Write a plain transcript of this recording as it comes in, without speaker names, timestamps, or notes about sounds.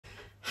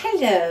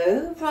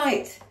Hello,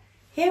 right,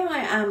 here I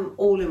am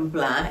all in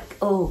black.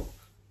 Oh,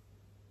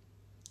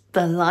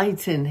 the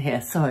light in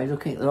here, sorry,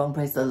 looking at the wrong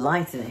place. The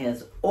light in here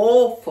is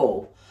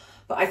awful,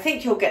 but I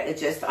think you'll get the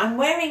gist. I'm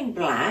wearing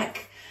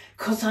black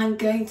because I'm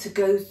going to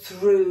go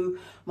through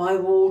my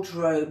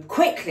wardrobe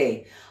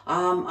quickly.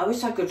 I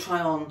wish I could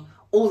try on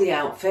all the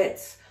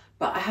outfits,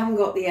 but I haven't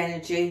got the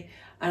energy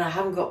and I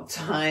haven't got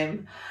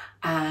time,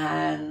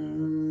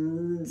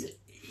 and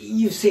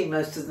you've seen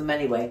most of them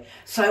anyway.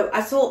 So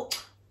I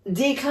thought,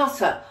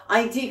 declutter.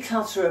 I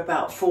declutter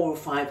about 4 or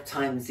 5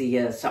 times a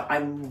year, so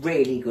I'm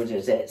really good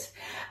at it.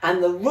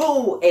 And the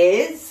rule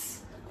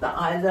is that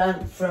I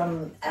learned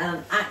from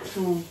an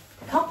actual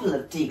couple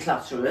of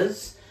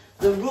declutterers.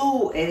 The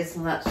rule is,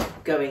 and that's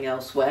going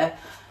elsewhere,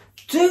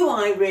 do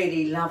I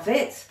really love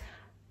it?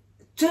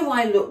 Do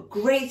I look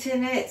great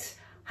in it?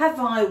 Have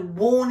I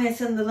worn it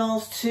in the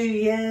last 2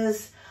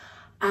 years?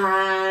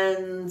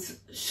 And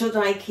should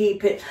I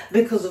keep it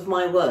because of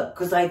my work?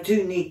 Because I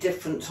do need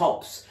different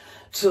tops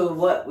to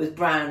work with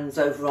brands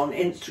over on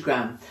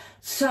Instagram.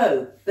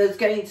 So there's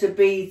going to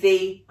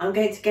be I'm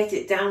going to get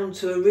it down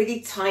to a really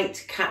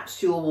tight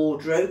capsule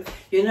wardrobe.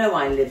 You know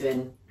I live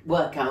in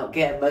workout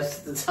gear most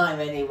of the time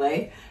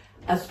anyway,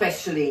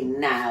 especially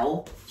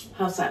now.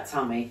 How's that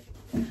tummy?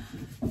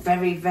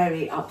 Very,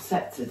 very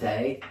upset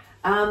today.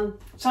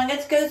 So I'm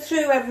going to go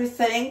through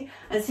everything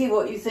and see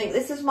what you think.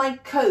 This is my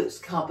coats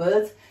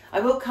cupboard. I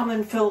will come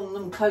and film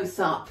them close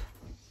up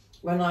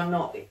when I'm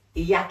not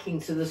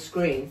yakking to the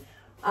screen.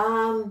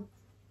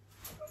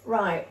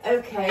 Right,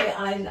 okay,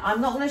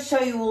 I'm not going to show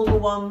you all the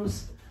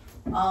ones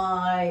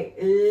I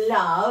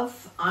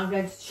love. I'm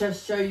going to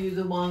just show you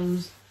the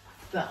ones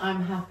that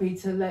I'm happy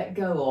to let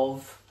go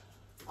of.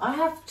 I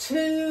have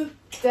 2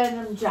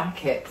 denim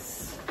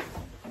jackets.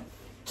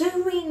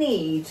 Do we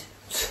need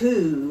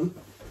 2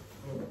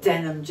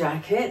 denim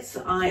jackets?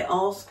 I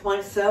ask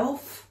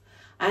myself.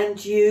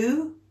 And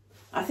you?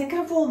 I think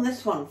I've worn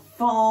this one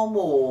far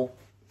more.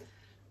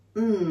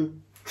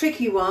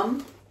 Tricky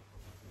one.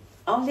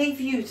 I'll leave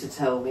you to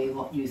tell me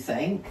what you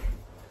think.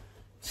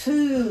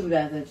 2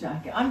 leather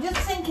jackets. I'm just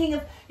thinking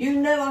of, you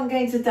know, I'm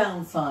going to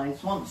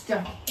downsize once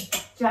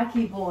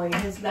Jackie boy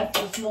has left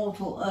this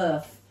mortal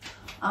earth.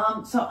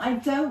 So I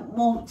don't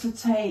want to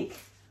take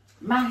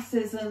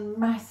masses and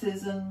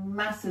masses and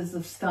masses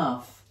of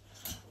stuff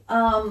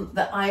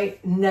that I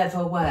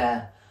never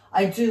wear.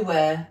 I do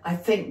wear, I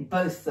think,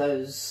 both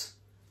those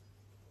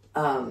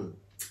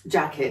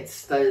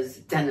jackets, those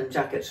denim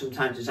jackets from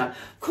time to time.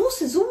 Of course,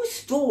 there's always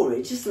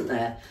storage, isn't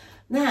there?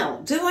 Now,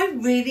 do I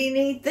really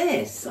need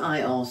this, I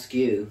ask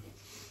you?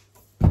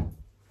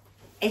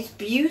 It's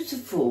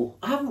beautiful.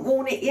 I haven't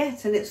worn it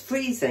yet and it's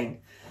freezing.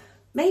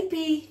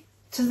 Maybe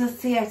to the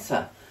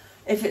theatre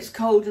if it's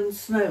cold and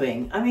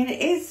snowing. I mean,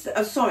 it is,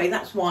 oh, sorry,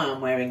 that's why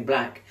I'm wearing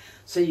black,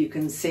 so you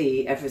can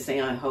see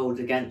everything I hold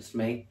against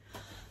me.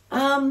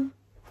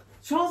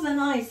 It's rather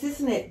nice,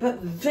 isn't it? But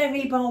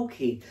very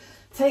bulky.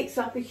 Takes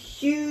up a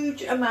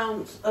huge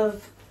amount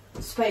of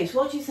space.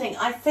 What do you think?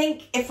 I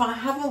think if I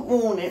haven't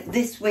worn it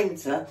this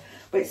winter,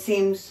 but it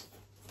seems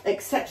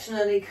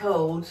exceptionally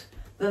cold,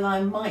 then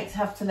I might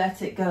have to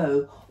let it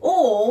go.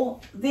 Or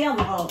the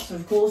other answer,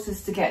 of course,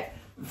 is to get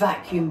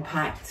vacuum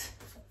packed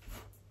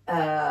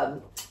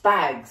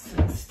bags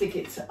and stick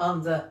it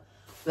under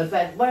the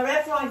bed.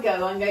 Wherever I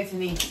go, I'm going to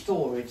need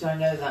storage. I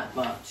know that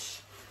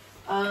much.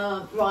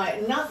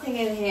 Right, nothing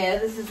in here.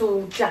 This is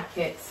all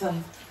jackets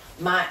and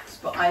Max,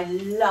 but I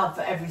love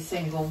every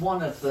single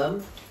one of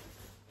them,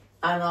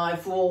 and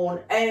I've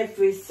worn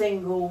every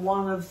single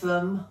one of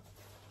them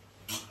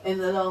in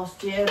the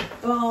last year,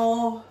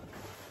 bar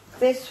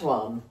this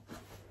one.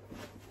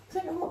 I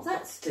don't know what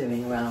that's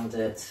doing around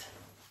it.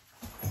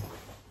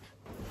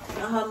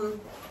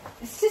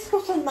 It's just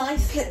got a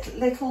nice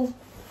little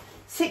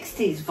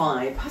 60s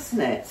vibe,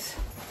 hasn't it?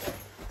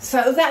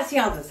 So that's the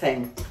other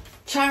thing.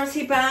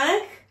 Charity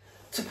bag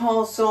to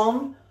pass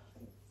on.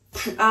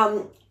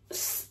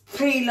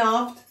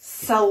 Pre-loved,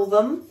 sell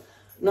them,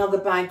 another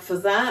bag for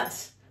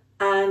that,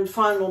 and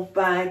final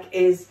bag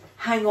is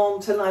hang on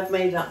till I've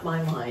made up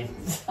my mind.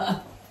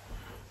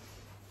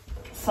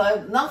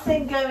 So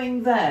nothing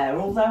going there,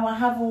 although I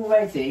have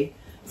already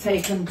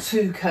taken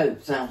 2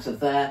 coats out of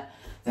there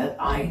that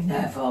I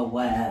never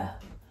wear.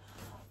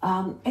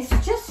 It's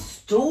just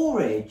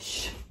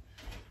storage.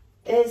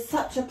 It's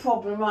such a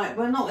problem. Right,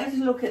 we're not going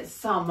to look at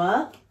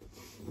summer.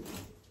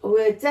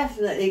 We're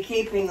definitely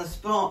keeping the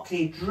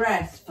sparkly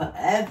dress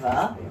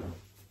forever,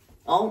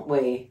 aren't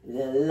we?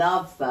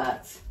 Love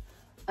that.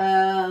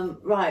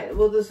 Right,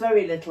 well, there's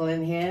very little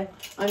in here.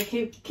 I'm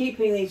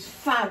keeping these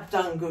fab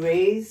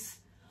dungarees.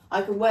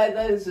 I can wear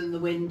those in the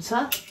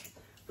winter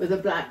with a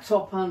black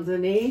top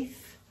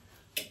underneath.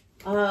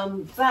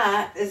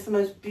 That is the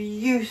most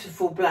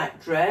beautiful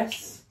black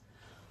dress.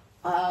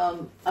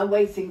 I'm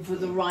waiting for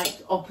the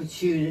right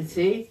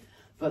opportunity,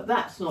 but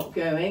that's not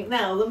going.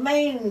 Now, the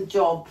main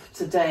job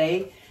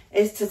today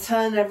is to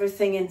turn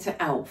everything into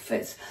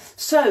outfits.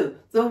 So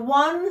the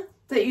one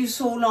that you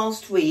saw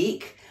last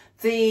week,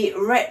 the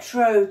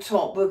retro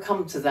top, we'll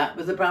come to that,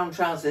 with the brown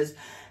trousers,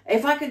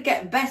 If I could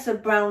get better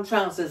brown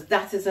trousers,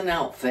 that is an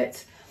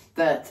outfit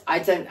that I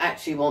don't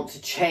actually want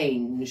to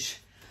change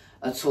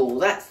at all.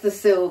 That's the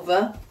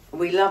silver.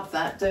 We love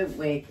that, don't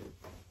we?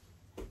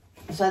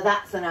 So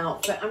that's an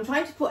outfit. I'm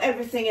trying to put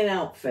everything in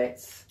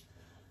outfits.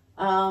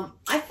 I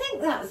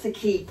think that's a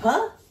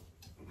keeper.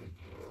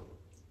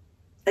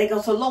 They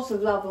got a lot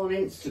of love on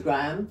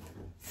Instagram.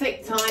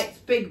 Thick tights,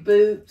 big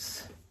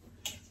boots.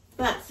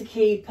 That's a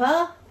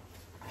keeper.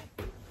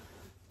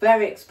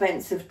 Very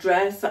expensive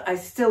dress that I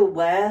still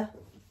wear.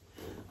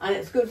 And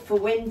it's good for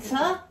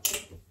winter.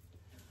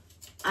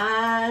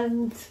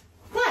 And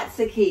that's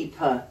a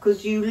keeper,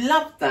 because you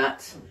loved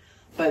that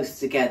both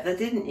together,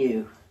 didn't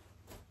you?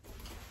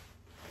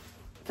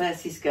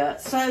 Fancy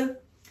skirt. So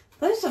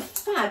those are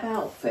fab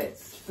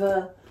outfits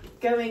for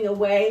going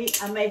away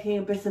and making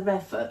a bit of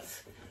effort.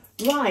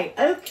 Right,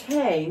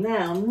 okay,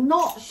 now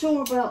not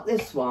sure about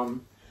this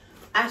one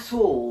at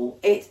all.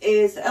 It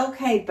is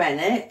OK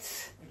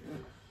Bennett.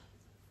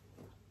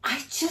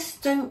 I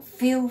just don't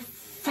feel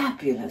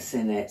fabulous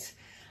in it,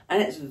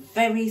 and it's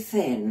very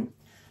thin.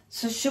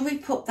 So should we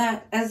put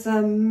that as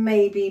a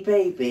maybe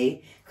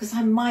baby? Because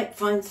I might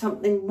find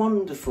something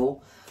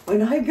wonderful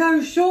when I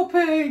go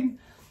shopping.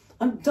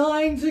 I'm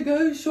dying to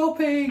go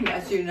shopping,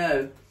 as you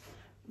know.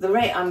 The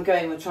rate I'm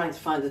going, we're trying to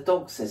find a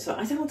dog sitter.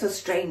 I don't want a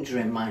stranger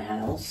in my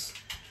house.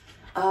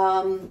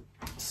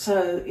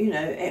 So, you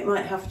know, it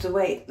might have to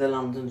wait, the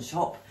London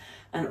shop,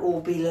 and all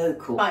be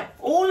local. Right,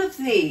 all of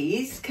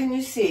these, can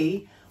you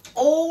see?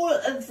 All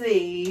of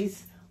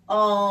these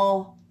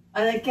are,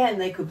 and again,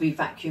 they could be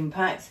vacuum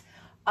packed,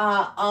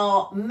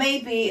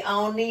 maybe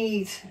I'll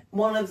need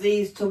one of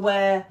these to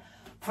wear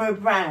for a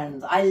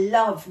brand. I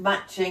love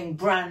matching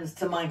brands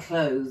to my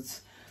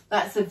clothes.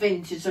 That's a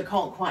vintage, I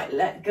can't quite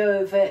let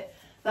go of it.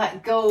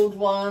 That gold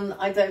one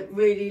I don't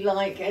really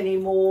like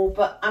anymore,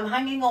 but I'm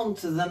hanging on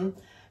to them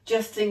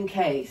just in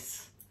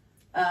case.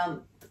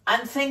 And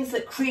things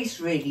that crease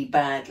really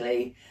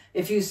badly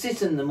if you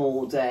sit in them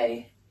all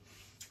day.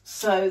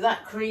 So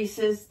that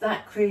creases,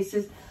 that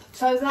creases.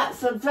 So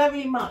that's a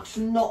very much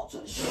not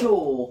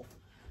sure.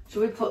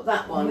 Shall we put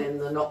that one in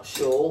the not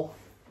sure?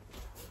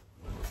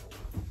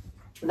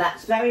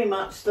 That's very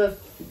much the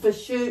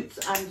shoots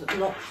and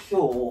not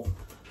sure.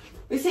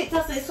 You see,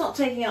 it's not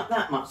taking up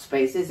that much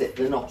space, is it?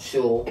 The not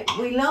sure.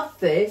 We love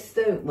this,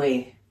 don't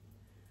we?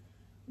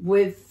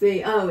 With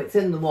the, oh, it's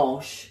in the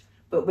wash,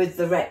 but with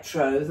the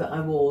retro that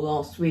I wore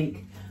last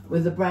week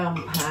with the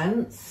brown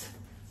pants.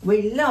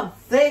 We love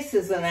this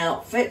as an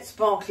outfit,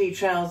 sparkly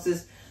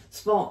trousers,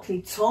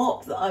 sparkly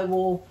top that I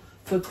wore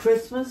for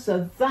Christmas,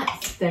 so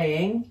that's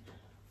staying.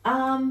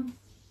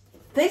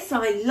 This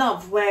I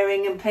love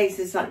wearing in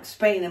places like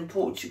Spain and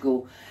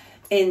Portugal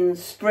in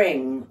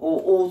spring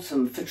or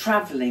autumn for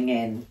travelling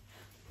in.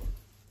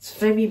 It's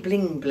very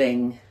bling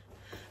bling,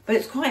 but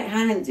it's quite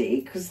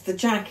handy because the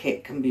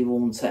jacket can be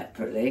worn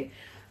separately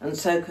and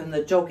so can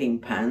the jogging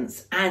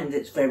pants, and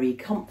it's very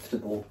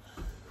comfortable.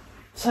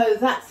 So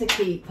that's a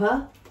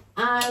keeper.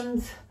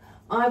 And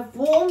I've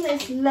worn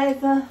this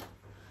leather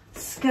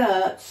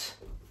skirt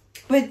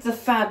with the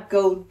fab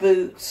gold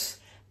boots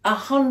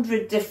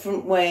 100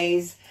 different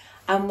ways,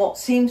 and what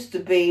seems to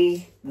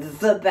be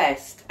the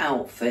best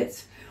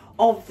outfit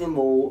of them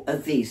all are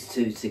these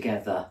two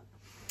together.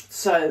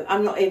 So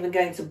I'm not even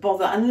going to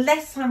bother,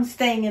 unless I'm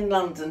staying in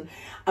London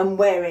and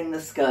wearing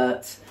the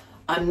skirt.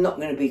 I'm not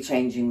going to be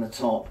changing the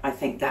top. I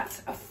think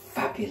that's a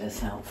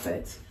fabulous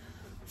outfit.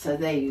 So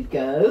there you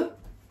go.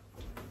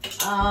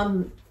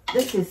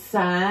 This is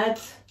sad.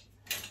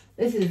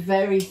 This is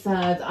very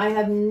sad. I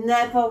have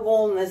never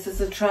worn this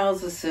as a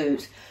trouser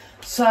suit.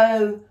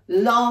 So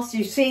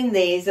you've seen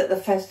these at the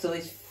festival,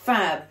 these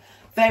fab,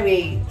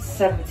 very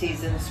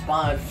 70s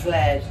inspired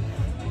flared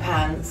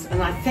pants,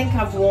 and I think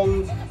I've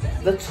worn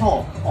the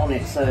top on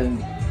its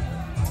own,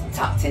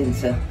 tucked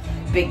into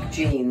big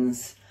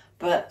jeans,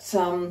 but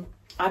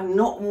I've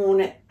not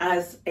worn it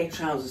as a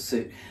trouser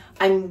suit.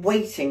 I'm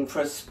waiting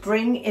for a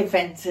spring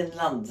event in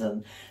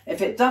London.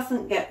 If it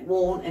doesn't get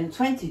worn in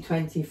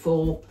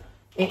 2024,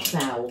 it's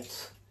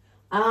out.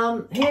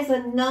 Here's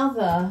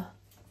another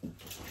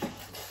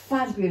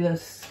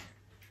fabulous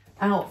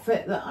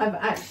outfit that I've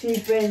actually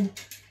been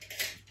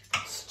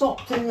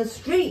stopped in the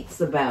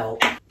streets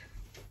about.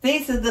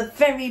 These are the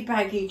very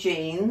baggy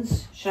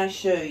jeans. Shall I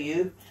show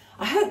you?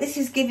 I hope this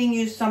is giving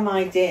you some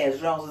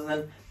ideas rather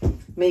than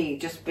me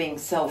just being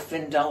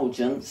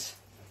self-indulgent.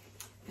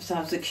 Because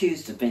I was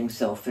accused of being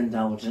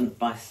self-indulgent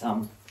by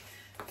some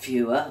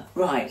viewer.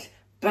 Right,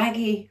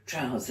 baggy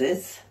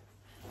trousers.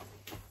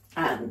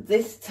 And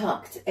this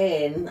tucked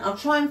in. I'll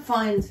try and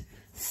find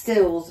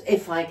stills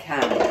if I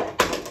can.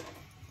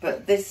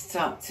 But this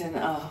tucked in,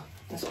 oh,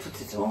 let's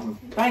put it on.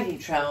 Baggy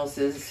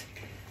trousers.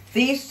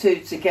 These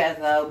two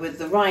together with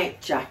the right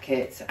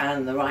jacket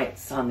and the right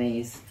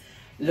sunnies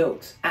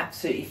looked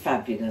absolutely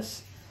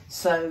fabulous.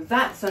 So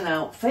that's an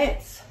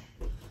outfit.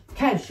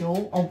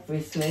 Casual,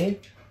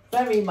 obviously.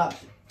 Very much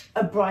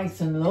a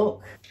Brighton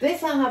look.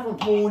 This I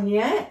haven't worn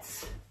yet,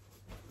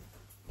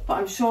 but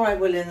I'm sure I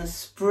will in the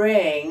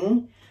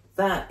spring.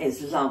 That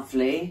is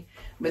lovely.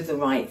 with the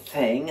right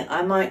thing.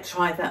 I might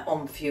try that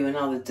on for you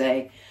another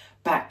day.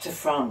 Back to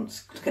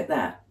front. Look at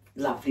that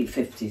lovely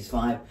 50s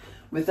vibe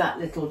with that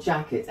little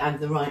jacket and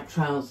the right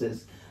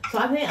trousers. So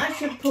I think I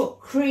should put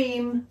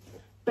cream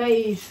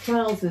beige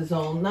trousers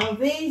on. Now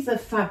these are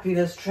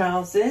fabulous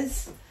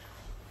trousers,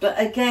 but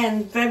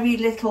again, very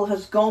little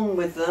has gone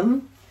with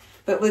them.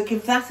 But we'll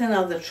give that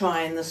another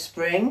try in the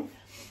spring.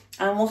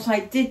 And what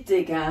I did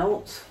dig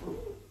out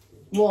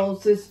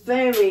was this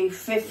very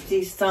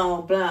 50s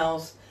style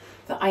blouse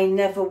that I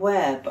never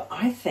wear, but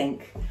I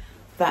think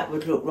that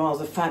would look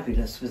rather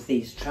fabulous with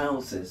these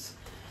trousers,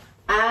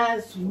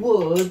 as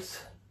would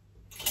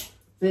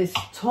this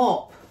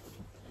top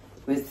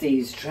with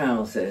these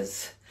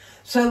trousers.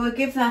 So we'll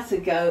give that a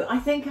go. I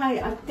think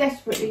I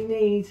desperately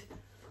need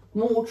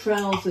more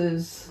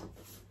trousers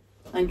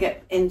and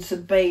get into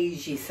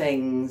beigey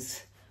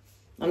things,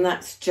 and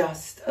that's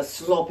just a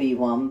slobby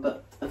one,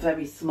 but a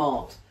very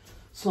smart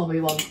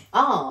slobby one.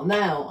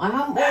 Now I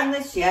haven't worn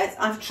this yet.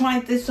 I've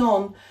tried this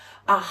on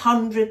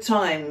 100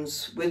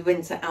 times with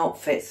winter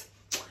outfits.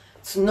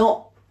 It's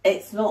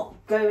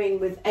not going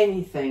with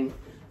anything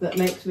that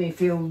makes me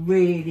feel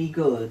really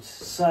good.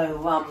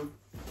 So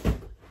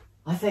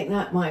I think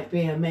that might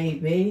be a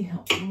maybe.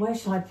 Where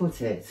shall I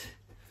put it?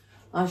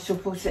 I shall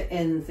put it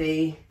in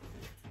the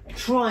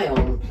try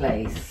on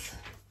place.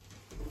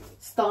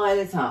 Style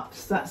it up.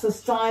 So that's a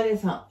style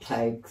it up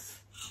pegs.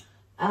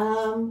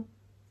 And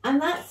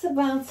that's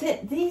about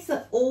it. These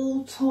are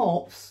all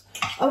tops.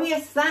 Oh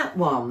yes, that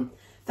one.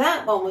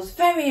 That one was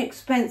very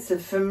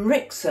expensive from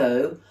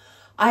Rixo.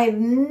 I've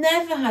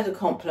never had a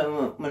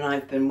compliment when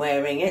I've been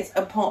wearing it,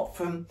 apart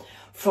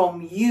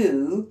from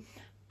you.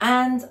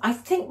 And I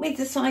think we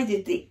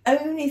decided the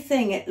only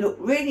thing it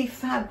looked really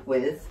fab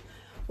with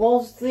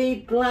was the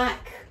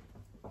black,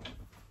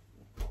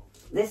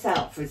 this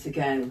outfit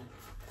again.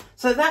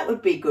 So that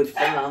would be good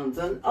for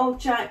London. Oh,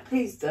 Jack,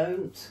 please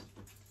don't.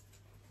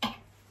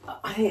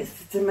 I think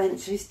it's the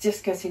dementia. It's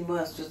just getting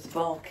worse with the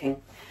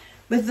barking.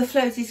 With the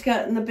floaty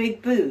skirt and the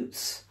big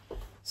boots.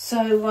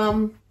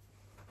 So,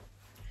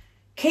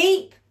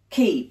 keep.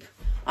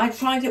 I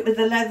tried it with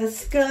the leather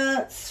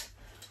skirts.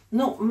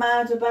 Not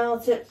mad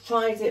about it.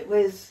 Tried it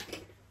with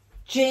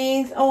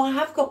jeans. Oh, I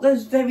have got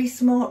those very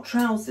smart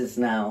trousers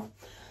now.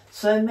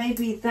 So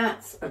maybe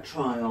that's a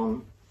try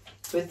on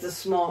with the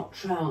smart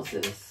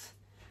trousers.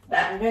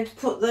 I'm going to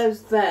put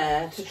those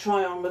there to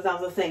try on with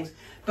other things.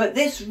 But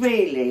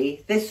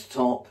this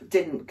top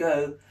didn't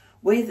go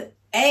with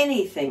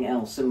anything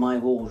else in my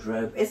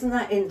wardrobe. Isn't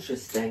that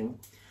interesting?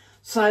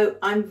 So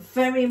I'm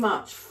very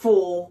much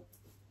for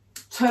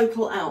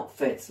total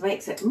outfits.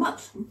 Makes it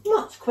much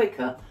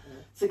quicker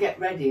to get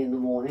ready in the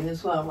morning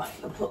as well. Right,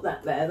 I'll put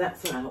that there.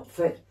 That's an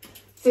outfit.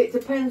 See, it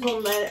depends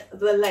on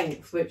the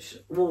length which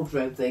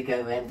wardrobe they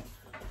go in.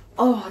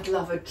 Oh, I'd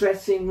love a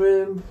dressing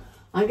room.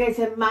 I'm going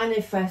to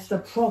manifest a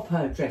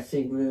proper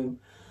dressing room.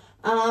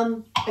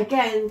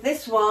 Again,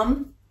 this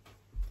one.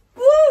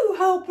 Woo,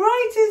 how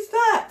bright is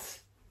that?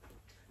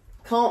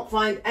 Can't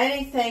find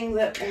anything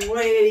that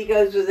really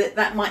goes with it.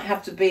 That might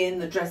have to be in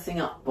the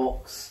dressing up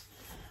box.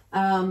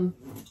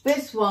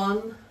 This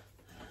one,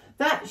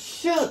 that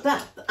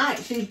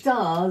actually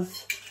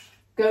does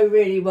go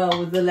really well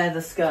with the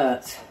leather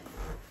skirt,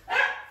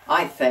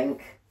 I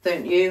think,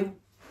 don't you?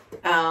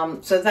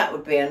 So that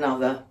would be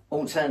another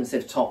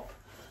alternative top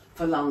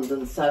for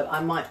London. So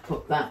I might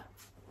put that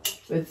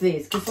with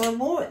these, because I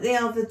wore it the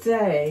other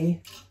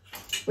day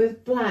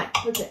with black,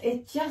 but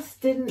it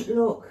just didn't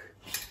look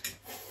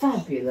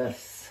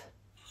fabulous.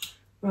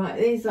 Right,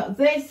 this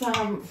I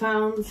haven't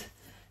found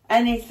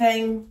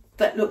anything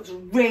that looks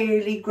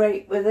really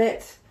great with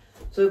it.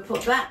 So we'll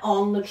put that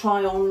on the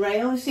try on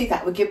rail. See,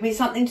 that would give me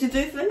something to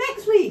do for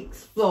next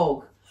week's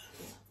vlog.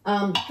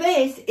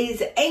 This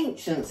is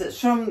Ancients. It's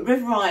from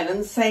River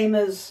Island, same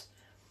as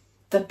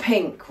the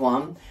pink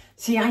one.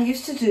 See, I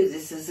used to do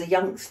this as a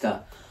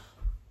youngster.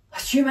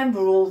 Do you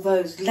remember all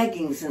those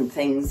leggings and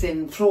things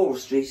in Floral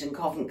Street in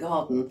Covent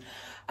Garden?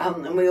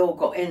 And we all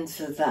got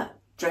into that,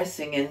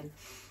 dressing in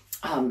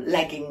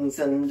leggings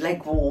and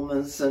leg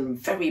warmers and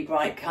very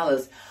bright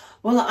colours.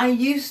 Well, I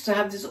used to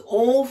have this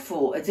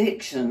awful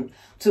addiction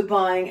to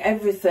buying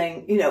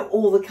everything, you know,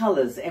 all the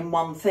colours in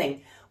one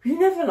thing. You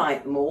never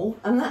like them all,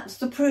 and that's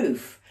the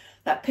proof.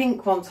 That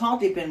pink one's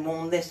hardly been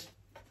worn. This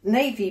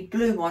navy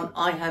blue one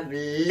I have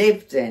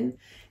lived in.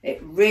 It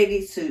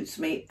really suits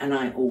me, and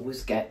I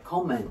always get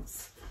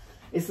comments.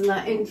 Isn't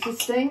that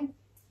interesting?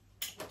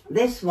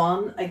 This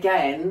one,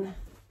 again,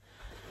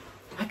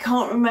 I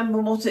can't remember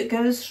what it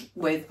goes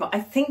with, but I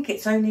think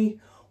it's only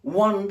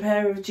one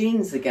pair of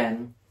jeans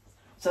again.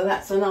 So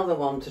that's another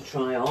one to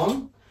try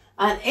on.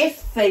 And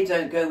if they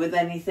don't go with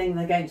anything,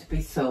 they're going to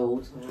be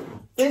sold.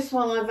 This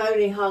one I've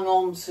only hung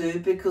on to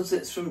because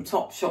it's from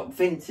Topshop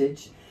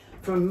Vintage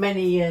from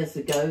many years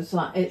ago.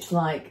 So it's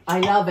like, I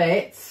love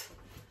it.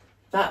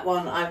 That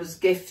one I was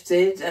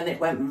gifted and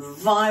it went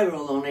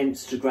viral on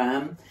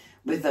Instagram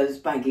with those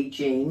baggy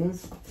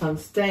jeans. So I'm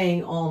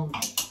staying on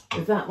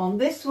with that one.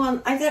 This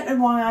one, I don't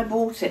know why I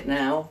bought it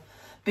now,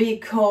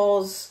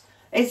 because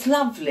It's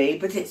lovely,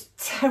 but it's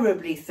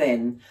terribly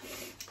thin.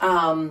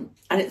 And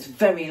it's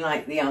very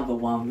like the other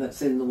one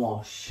that's in the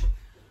wash.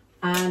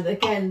 And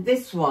again,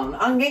 this one,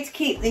 I'm going to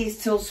keep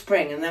these till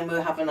spring and then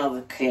we'll have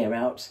another clear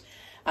out.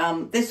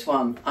 This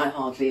one I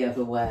hardly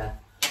ever wear,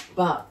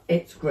 but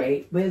it's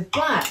great with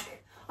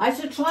black. I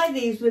should try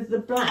these with the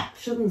black,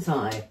 shouldn't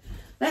I?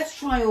 Let's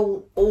try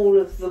all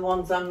of the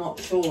ones I'm not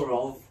sure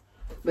of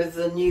with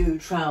the new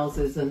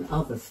trousers and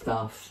other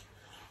stuff.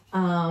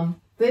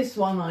 This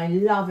one I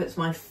love. It's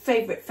my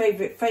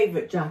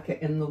favourite jacket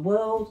in the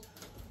world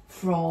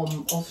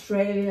from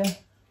Australia.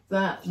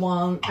 That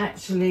one,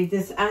 actually,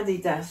 this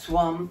Adidas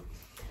one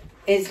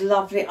is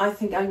lovely. I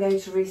think I'm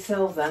going to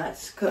resell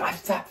that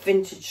because that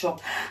vintage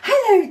shop.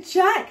 Hello,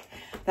 Jack.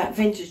 That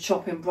vintage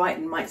shop in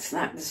Brighton might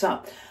snap this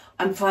up.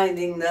 I'm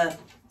finding the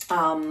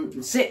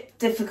zip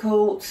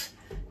difficult.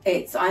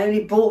 I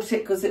only bought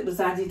it because it was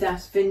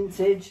Adidas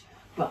vintage,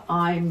 but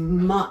I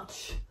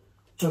much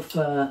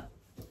prefer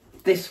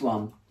this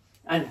one.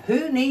 And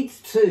who needs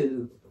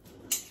two?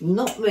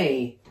 Not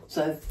me.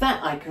 So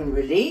that I can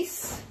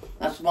release.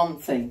 That's one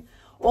thing.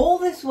 All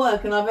this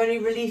work and I've only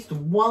released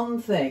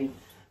one thing,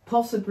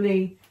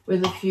 possibly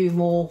with a few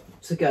more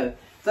to go.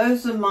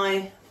 Those are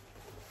my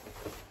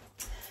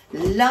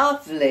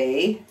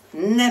lovely,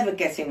 never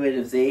getting rid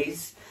of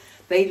these.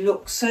 They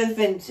look so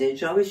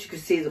vintage. I wish you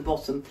could see the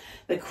bottom.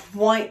 They're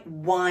quite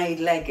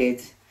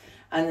wide-legged.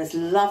 And this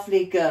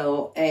lovely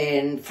girl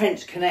in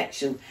French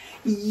Connection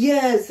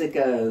years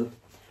ago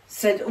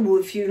said, oh,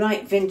 if you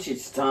like vintage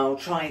style,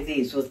 try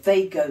these. Well,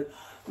 they go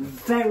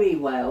very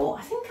well.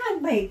 I think I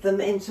made them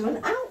into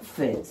an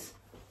outfit.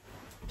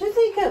 Do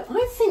they go?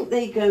 I think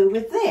they go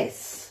with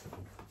this.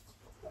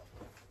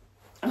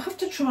 I'll have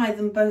to try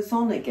them both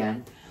on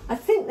again. I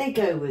think they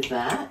go with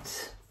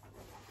that.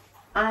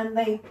 And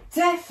they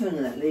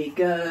definitely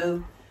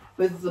go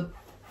with the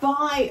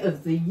buy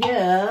of the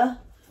year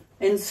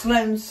in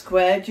Sloane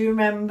Square. Do you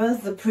remember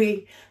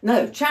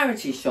the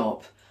charity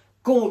shop?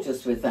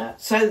 Gorgeous with that.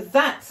 So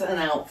that's an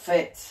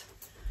outfit.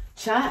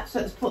 Chaps,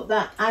 let's put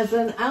that as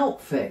an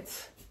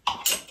outfit.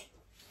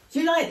 Do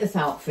you like this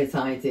outfit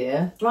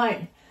idea?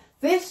 Right,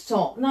 this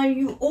top, now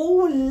you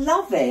all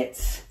love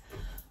it.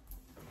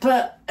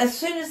 But as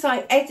soon as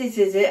I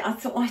edited it, I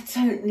thought, I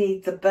don't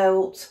need the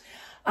belt.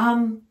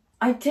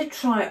 I did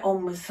try it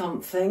on with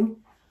something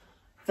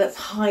that's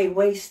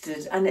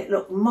high-waisted and it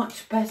looked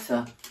much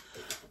better.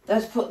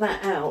 Let's put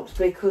that out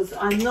because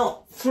I'm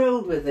not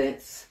thrilled with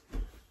it,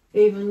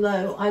 even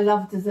though I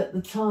loved it at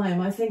the time.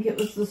 I think it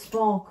was the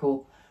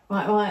sparkle.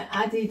 Right, my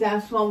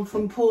Adidas one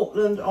from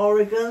Portland,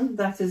 Oregon.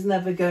 That is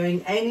never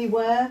going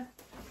anywhere.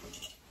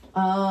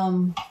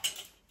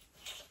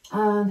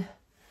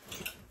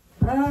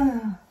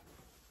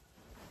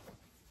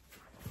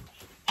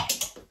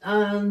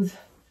 And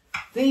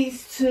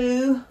these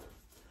two,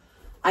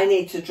 I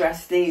need to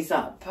dress these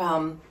up.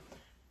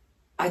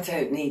 I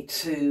don't need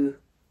to,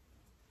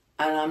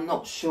 and I'm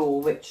not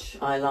sure which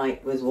I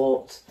like with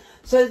what.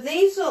 So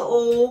these are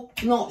all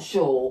not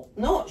sure,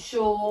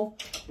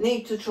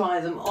 need to try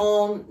them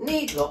on,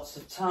 need lots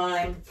of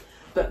time,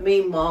 but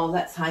meanwhile,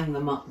 let's hang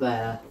them up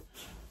there.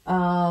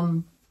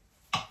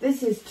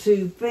 This is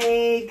too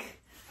big,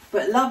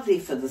 but lovely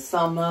for the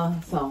summer,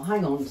 so I'll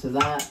hang on to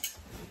that.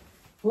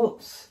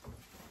 Whoops.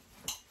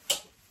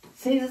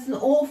 See, there's an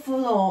awful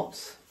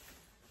lot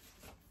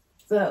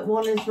that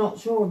one is not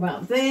sure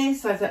about.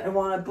 This, I don't know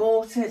why I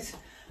bought it.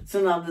 It's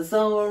another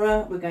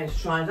Zara. We're going to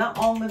try that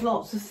on with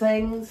lots of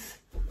things.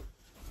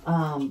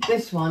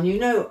 This one, you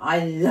know,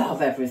 I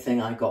love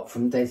everything I got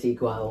from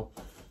Desigual.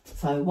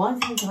 So why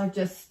don't I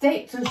just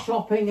stick to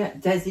shopping at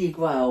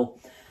Desigual?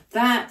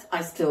 That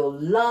I still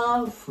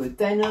love with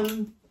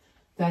denim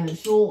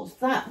shorts.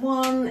 That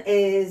one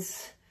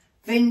is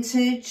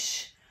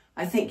vintage.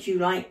 I think you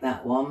like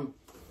that one.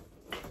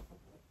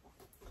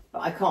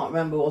 But I can't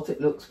remember what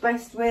it looks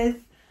best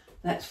with.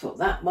 Let's put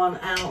that one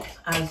out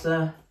as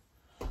a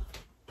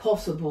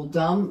possible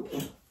dump.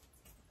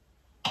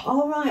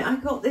 All right, I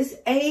got this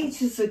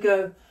ages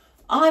ago.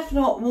 I've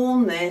not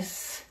worn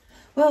this.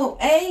 Well,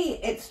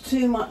 it's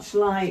too much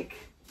like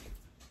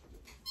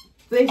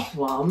this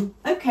one.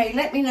 Okay,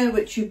 let me know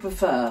which you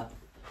prefer.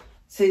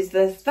 So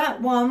there's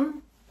that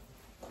one.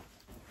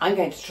 I'm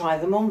going to try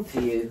them on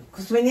for you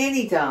because we're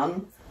nearly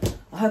done.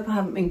 I hope I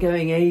haven't been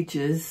going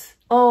ages.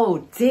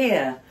 Oh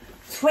dear,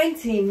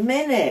 20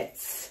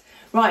 minutes.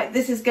 Right,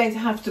 this is going to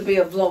have to be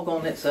a vlog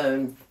on its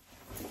own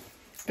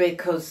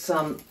because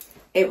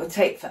it would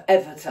take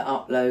forever to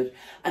upload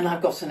and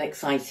I've got an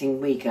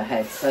exciting week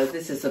ahead. So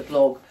this is a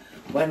vlog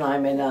when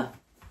I'm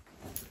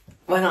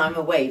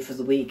away for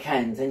the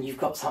weekend and you've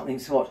got something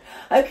to watch.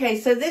 Okay,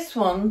 so this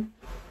one,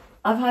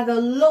 I've had a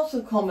lot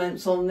of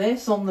comments on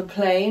this on the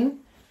plane.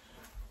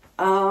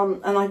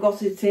 And I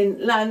got it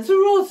in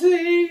Lanzarote.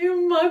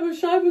 I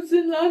wish I was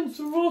in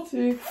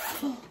Lanzarote.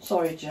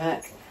 Sorry,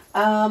 Jack.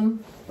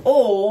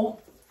 Or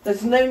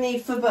there's no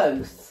need for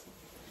both.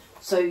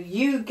 So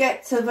you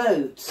get to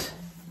vote.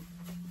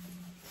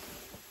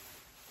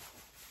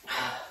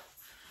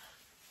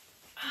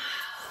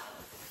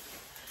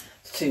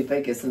 It's too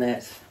big, isn't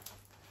it?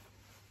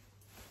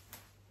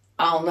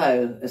 I'll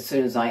know as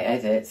soon as I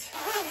edit.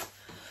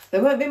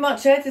 There won't be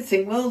much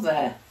editing, will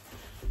there?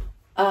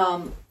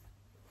 No,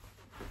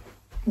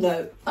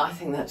 I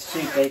think that's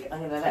too big. I'm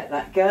going to let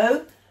that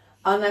go,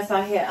 unless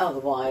I hear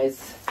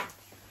otherwise.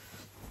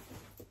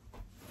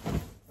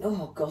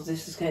 Oh God,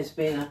 this is going to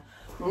be in a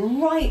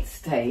right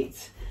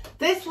state.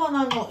 This one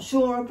I'm not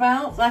sure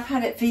about. I've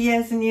had it for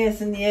years and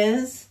years and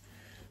years.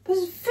 But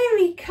it's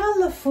very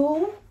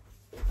colourful.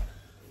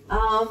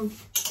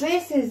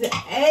 This is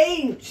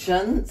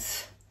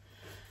ancient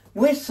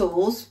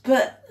whistles,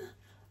 but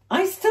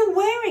I'm still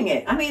wearing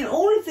it. I mean,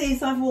 all of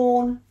these I've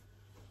worn.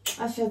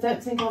 Actually, I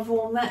don't think I've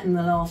worn that in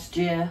the last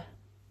year.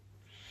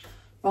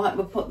 Right,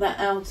 we'll put that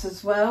out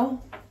as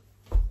well.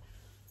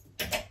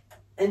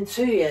 In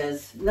 2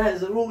 years. No,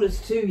 the rule is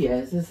 2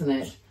 years, isn't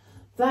it?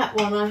 That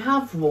one I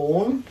have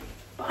worn,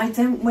 but I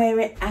don't wear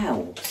it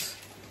out.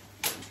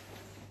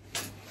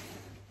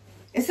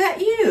 Is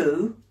that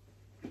you?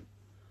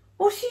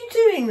 What are you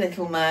doing,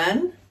 little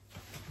man?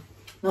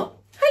 Not,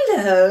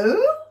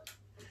 hello?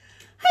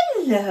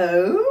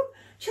 Hello?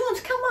 Do you want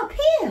to come up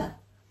here?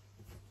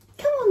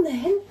 Come on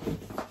then.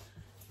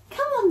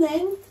 Come on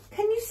then.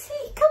 Can you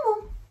see? Come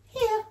on.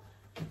 Here.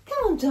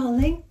 Come on,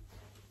 darling.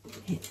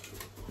 Here.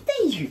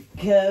 There you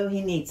go.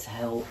 He needs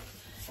help.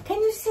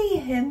 Can you see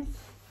him?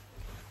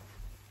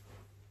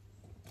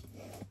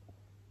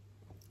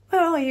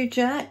 Where are you,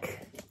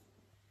 Jack?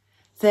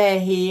 There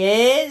he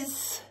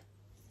is.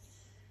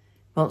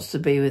 Wants to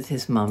be with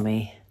his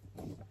mummy.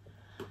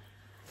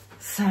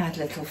 Sad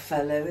little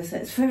fellow, isn't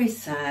it? It's very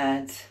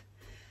sad.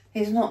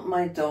 He's not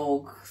my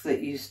dog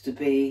that used to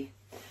be.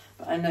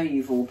 But I know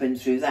you've all been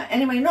through that.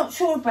 Anyway, not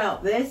sure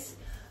about this.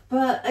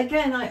 But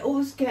again, I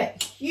always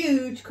get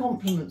huge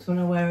compliments when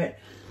I wear it.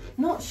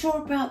 Not sure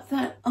about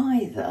that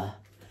either.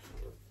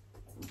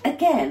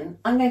 Again,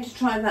 I'm going to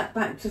try that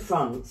back to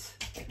front.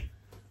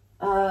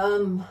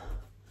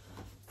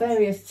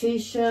 Various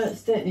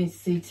t-shirts. Don't need to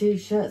see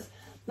t-shirts.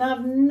 Now,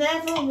 I've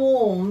never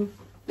worn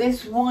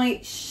this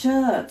white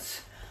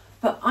shirt.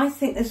 But I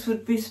think this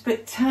would be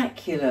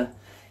spectacular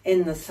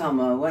in the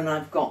summer when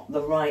I've got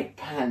the right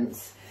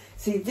pants.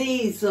 See,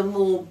 these are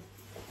more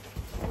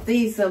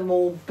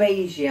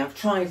beigey. I've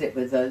tried it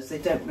with those. They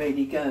don't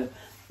really go.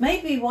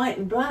 Maybe white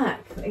and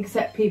black,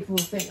 except people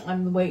think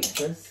I'm the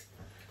waitress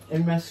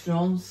in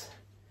restaurants.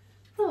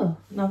 Oh,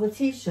 another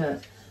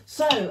t-shirt.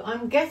 So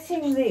I'm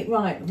getting the,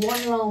 right,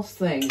 one last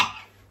thing.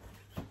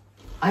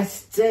 I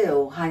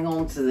still hang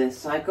on to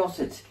this. I got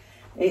it.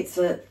 It's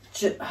a,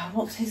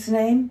 what's his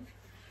name?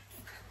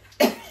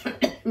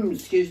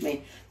 Excuse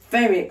me.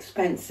 Very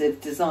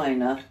expensive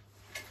designer.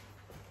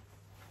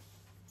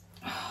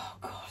 Oh,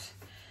 God.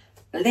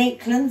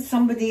 Lakeland,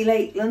 somebody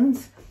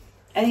Lakeland.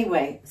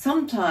 Anyway,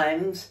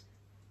 sometimes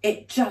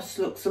it just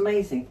looks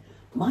amazing.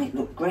 Might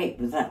look great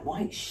with that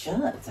white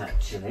shirt,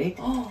 actually.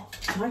 Oh,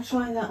 can I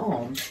try that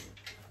on?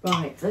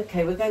 Right,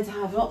 okay, we're going to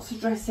have lots of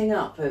dressing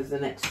up over the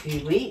next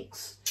few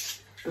weeks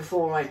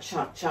before I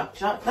chuck.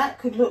 That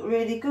could look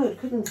really good,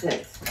 couldn't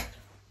it?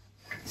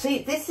 See,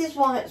 this is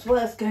why it's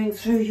worth going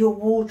through your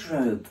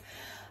wardrobe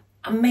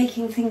and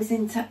making things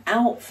into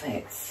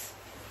outfits.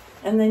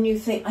 And then you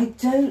think, I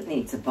don't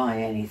need to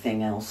buy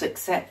anything else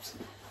except,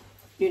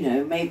 you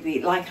know,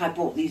 maybe, like I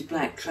bought these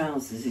black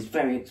trousers, these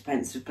very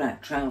expensive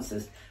black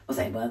trousers. Well,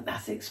 they weren't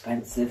that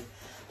expensive,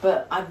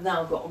 but I've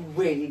now got a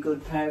really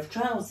good pair of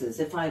trousers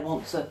if I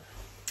want to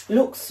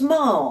look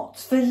smart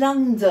for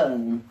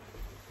London.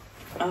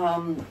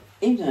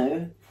 You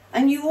know,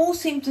 and you all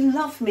seem to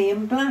love me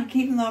in black,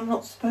 even though I'm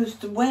not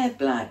supposed to wear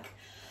black.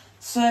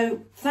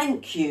 So,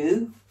 thank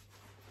you.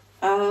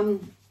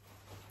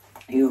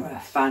 You're a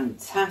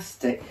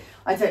fantastic.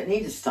 I don't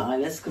need a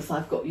stylist because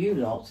I've got you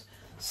lot.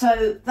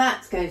 So,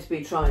 that's going to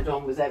be tried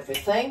on with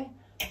everything.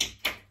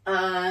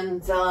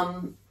 And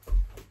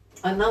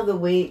another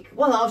week.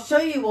 Well, I'll show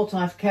you what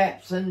I've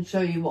kept and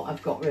show you what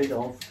I've got rid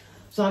of.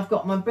 So, I've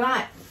got my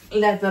black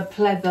leather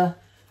pleather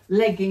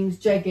leggings,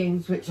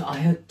 jeggings, which I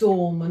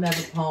adore and will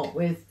never part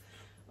with.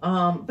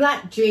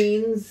 Black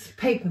jeans,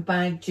 paper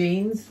bag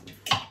jeans.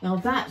 Now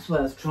that's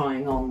worth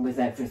trying on with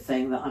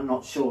everything that I'm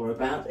not sure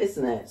about,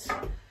 isn't it?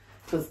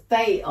 Because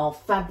they are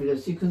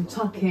fabulous. You can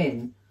tuck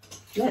in.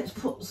 Let's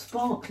put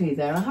sparkly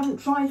there. I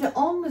haven't tried it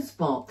on with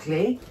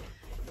sparkly.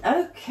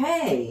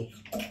 Okay,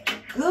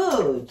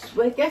 good.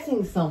 We're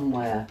getting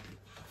somewhere.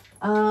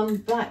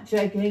 Black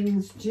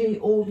jeggings,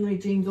 ordinary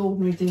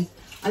jeans.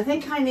 I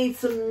think I need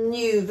some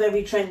new,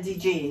 very trendy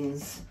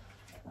jeans.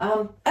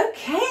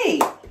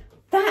 Okay,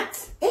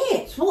 that's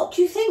it. What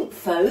do you think,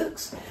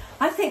 folks?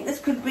 I think this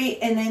could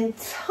be an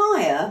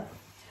entire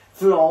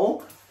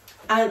vlog,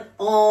 and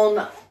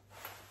on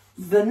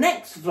the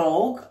next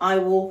vlog, I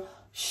will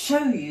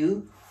show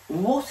you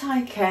what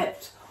I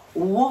kept,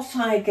 what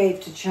I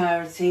gave to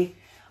charity,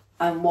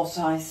 and what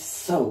I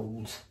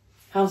sold.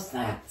 How's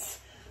that?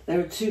 There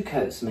are 2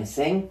 coats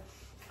missing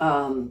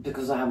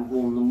because I haven't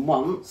worn them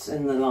once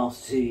in the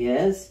last 2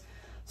 years.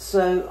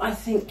 So I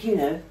think, you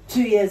know,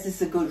 2 years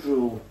is a good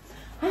rule.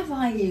 Have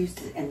I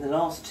used it in the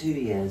last 2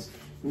 years?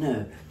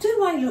 No.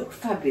 Do I look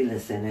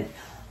fabulous in it?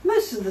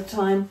 Most of the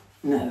time,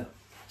 No.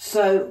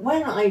 So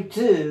when I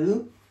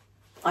do,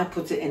 I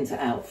put it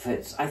into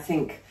outfits. I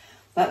think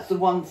that's the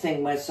one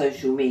thing where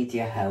social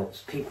media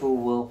helps. People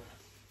will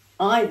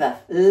either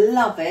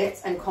love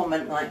it and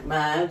comment like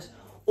mad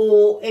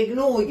or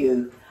ignore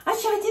you.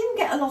 Actually, I didn't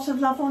get a lot of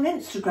love on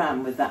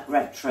Instagram with that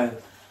retro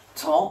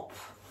top.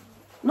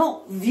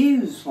 Not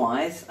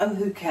views-wise. Oh,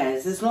 who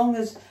cares? As long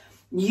as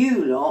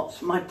you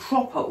lot, my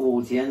proper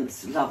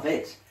audience, love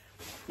it,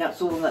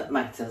 that's all that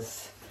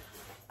matters.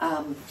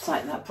 It's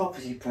like that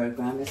property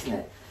programme, isn't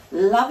it?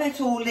 Love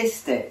it or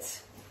list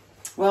it.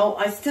 Well,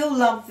 I still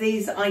love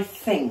these, I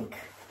think,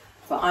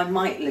 but I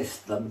might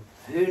list them.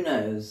 Who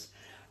knows?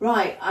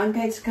 Right, I'm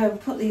going to go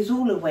and put these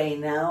all away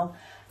now.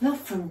 Love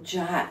from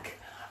Jack.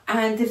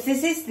 And if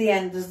this is the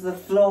end of the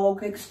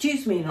vlog,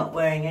 excuse me not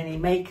wearing any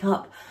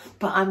makeup,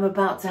 but I'm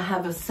about to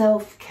have a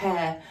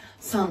self-care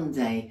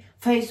Sunday.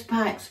 Face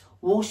packs,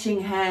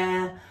 washing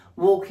hair,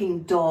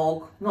 walking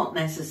dog, not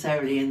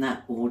necessarily in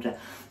that order.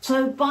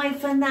 So bye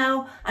for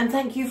now, and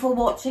thank you for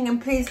watching,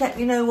 and please let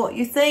me know what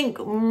you think.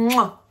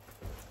 Mwah.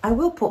 I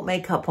will put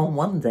makeup on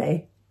one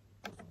day.